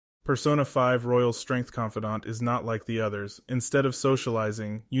Persona 5 Royal Strength Confidant is not like the others. Instead of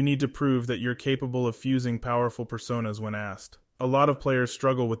socializing, you need to prove that you're capable of fusing powerful personas when asked. A lot of players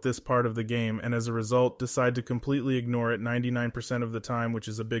struggle with this part of the game and as a result decide to completely ignore it 99% of the time, which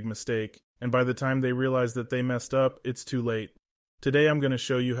is a big mistake. And by the time they realize that they messed up, it's too late. Today I'm going to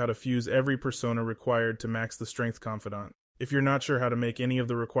show you how to fuse every persona required to max the Strength Confidant. If you're not sure how to make any of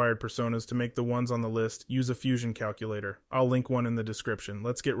the required personas to make the ones on the list, use a fusion calculator. I'll link one in the description.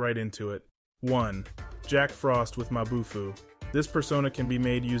 Let's get right into it. 1. Jack Frost with Mabufu. This persona can be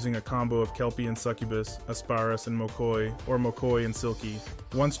made using a combo of Kelpie and Succubus, Asparus and Mokoi, or Mokoi and Silky.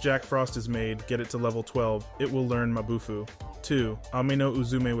 Once Jack Frost is made, get it to level 12, it will learn Mabufu. 2. Amino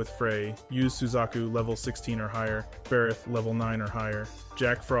Uzume with Frey. Use Suzaku level 16 or higher, Bareth level 9 or higher,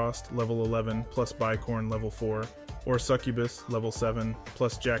 Jack Frost level 11 plus Bicorn level 4, or Succubus level 7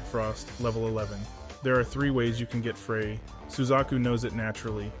 plus Jack Frost level 11. There are 3 ways you can get Frey. Suzaku knows it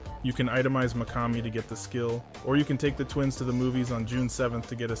naturally. You can itemize Makami to get the skill, or you can take the twins to the movies on June 7th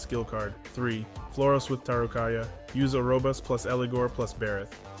to get a skill card. 3. Floros with Tarukaya. Use Orobus plus Eligor plus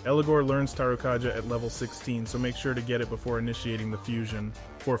Bareth. Eligor learns Tarukaja at level 16, so make sure to get it before initiating the fusion.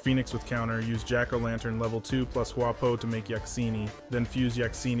 For Phoenix with counter, use Jack-O-Lantern level 2 plus Huapo to make Yaxini, then fuse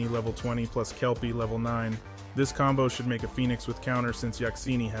Yaxini level 20 plus Kelpie level 9. This combo should make a Phoenix with counter since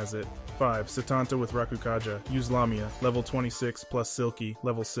Yaxini has it. 5. Satanta with Rakukaja. Use Lamia, level 26 plus Silky,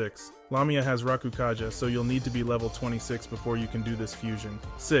 level 6. Lamia has Rakukaja, so you'll need to be level 26 before you can do this fusion.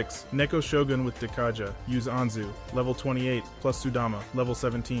 6. Neko Shogun with Dekaja. Use Anzu, level 28 plus Sudama, level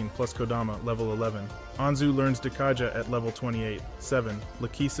 17 plus Kodama, level 11. Anzu learns Dekaja at level 28. 7.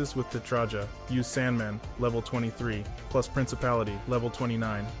 Lachesis with Tetraja. Use Sandman, level 23, plus Principality, level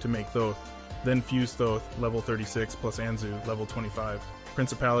 29, to make Thoth. Then fuse Thoth, level 36 plus Anzu, level 25.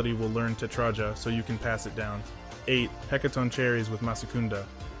 Principality will learn Tetraja, so you can pass it down. 8. Hecaton Cherries with Masakunda.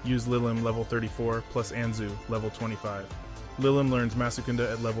 Use Lilim level 34 plus Anzu, level 25. Lilim learns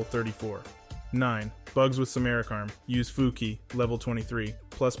Masakunda at level 34. 9. Bugs with Samarikarm. Use Fuki, level 23,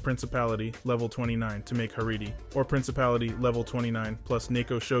 plus Principality, level 29, to make Haridi, or Principality, level 29, plus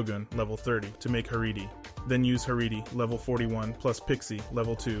Neko Shogun, level 30, to make Haridi. Then use Haridi, level 41, plus Pixie,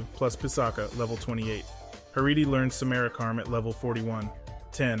 level 2, plus Pisaka, level 28. Haridi learns Samarikarm at level 41.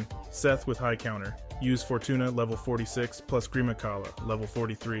 10. Seth with high counter. Use Fortuna, level 46, plus Grimakala, level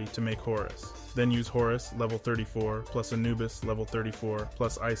 43, to make Horus. Then use Horus, level 34, plus Anubis, level 34,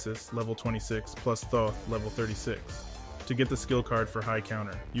 plus Isis, level 26, plus Thoth, level 36. To get the skill card for high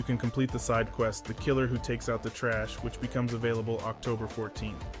counter, you can complete the side quest, The Killer Who Takes Out the Trash, which becomes available October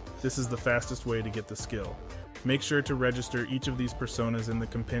 14th. This is the fastest way to get the skill. Make sure to register each of these personas in the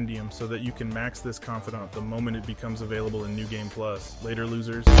compendium so that you can max this confidant the moment it becomes available in New Game Plus. Later,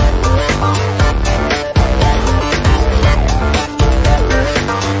 losers.